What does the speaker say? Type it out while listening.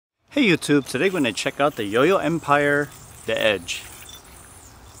Hey YouTube, today we're going to check out the YoYoEmpire The Edge.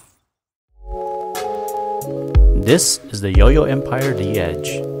 This is the YoYoEmpire The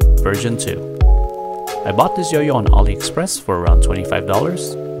Edge, version 2. I bought this yo-yo on AliExpress for around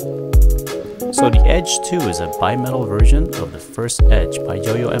 $25. So the Edge 2 is a bimetal version of the first Edge by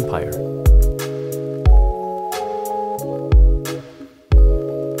YoYoEmpire.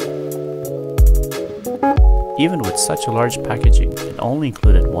 Even with such a large packaging, it only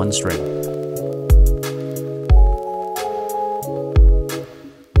included one string.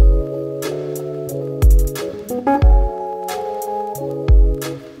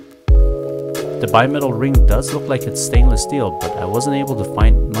 The bimetal ring does look like it's stainless steel, but I wasn't able to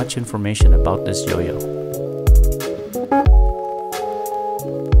find much information about this yo-yo.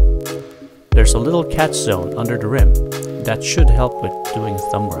 There's a little catch zone under the rim that should help with doing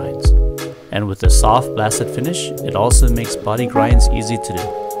thumb grinds. And with the soft blasted finish, it also makes body grinds easy to do.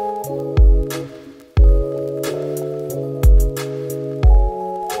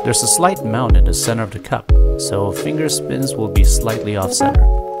 There's a slight mount in the center of the cup, so finger spins will be slightly off center.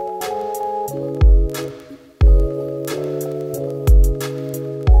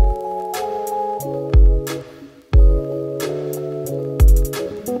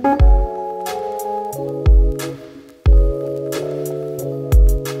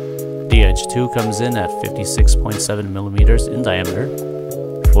 The Edge 2 comes in at 56.7 millimeters in diameter,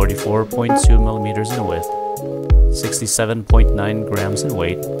 44.2 millimeters in width, 67.9 grams in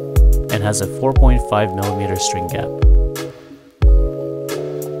weight, and has a 4.5 millimeter string gap.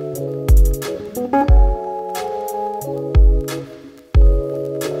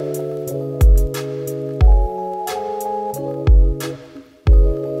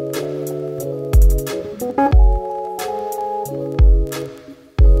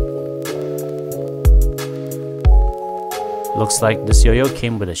 Looks like this yo-yo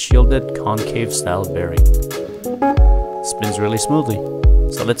came with a shielded concave style bearing. Spins really smoothly,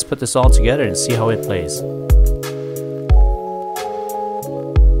 so let's put this all together and see how it plays.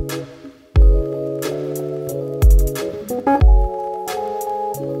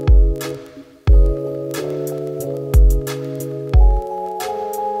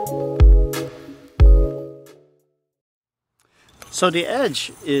 So the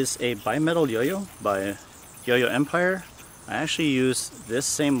Edge is a bimetal yo-yo by YoYoEmpire. I actually used this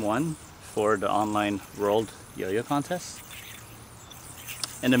same one for the Online World YoYo Contest.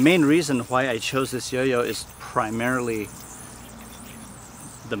 And the main reason why I chose this yo-yo is primarily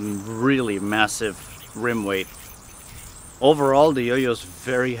the really massive rim weight. Overall, the yo-yo is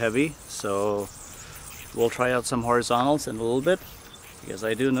very heavy, so we'll try out some horizontals in a little bit, because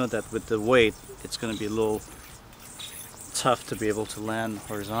I do know that with the weight, it's going to be a little tough to be able to land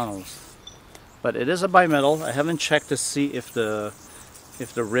horizontals. But it is a bimetal. I haven't checked to see if the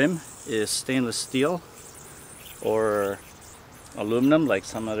rim is stainless steel or aluminum like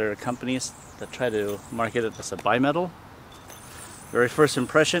some other companies that try to market it as a bimetal. Very first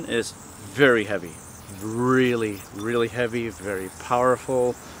impression is very heavy. Really heavy, very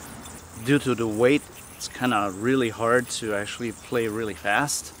powerful. Due to the weight, it's kind of really hard to actually play really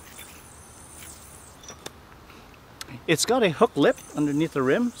fast. It's got a hook lip underneath the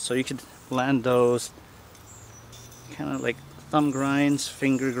rim, so you can land those kind of like thumb grinds,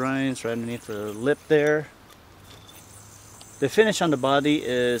 finger grinds right underneath the lip there. The finish on the body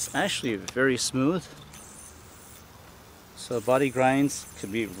is actually very smooth, so body grinds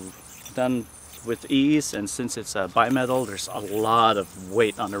can be done with ease, and since it's a bimetal, there's a lot of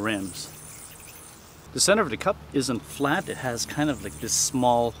weight on the rims. The center of the cup isn't flat, it has kind of like this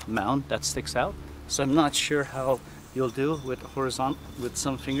small mount that sticks out, so I'm not sure how you'll do with horizontal with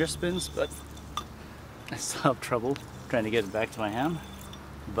some finger spins, but I still have trouble trying to get it back to my hand.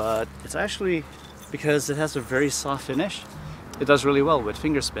 But it's actually, because it has a very soft finish, it does really well with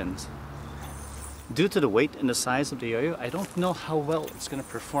finger spins. Due to the weight and the size of the yo-yo, I don't know how well it's going to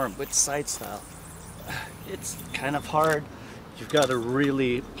perform with side style. It's kind of hard. You've got to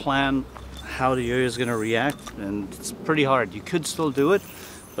really plan how the yo-yo is going to react, and it's pretty hard. You could still do it,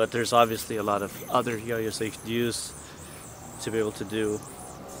 but there's obviously a lot of other yo-yos that you could use to be able to do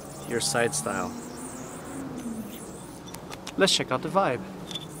your side style. Let's check out the vibe.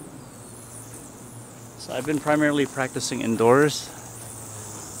 So I've been primarily practicing indoors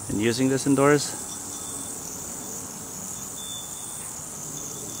and using this indoors,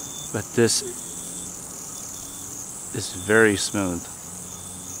 but this is very smooth.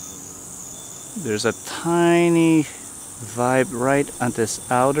 There's a tiny vibe right on this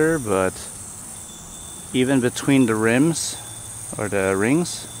outer, but even between the rims or the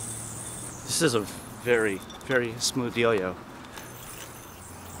rings, this is a very smooth yo-yo.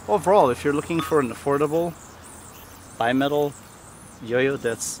 overall, if you're looking for an affordable bimetal yo-yo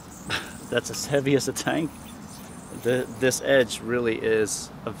that's as heavy as a tank, this Edge really is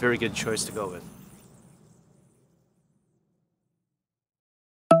a very good choice to go with.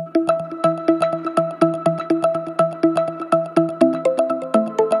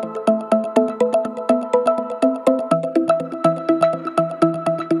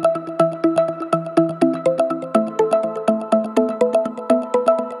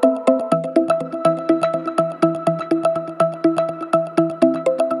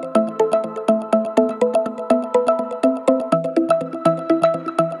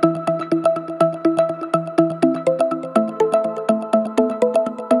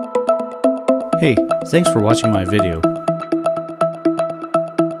 Hey, thanks for watching my video.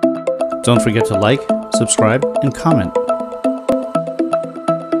 Don't forget to like, subscribe, and comment.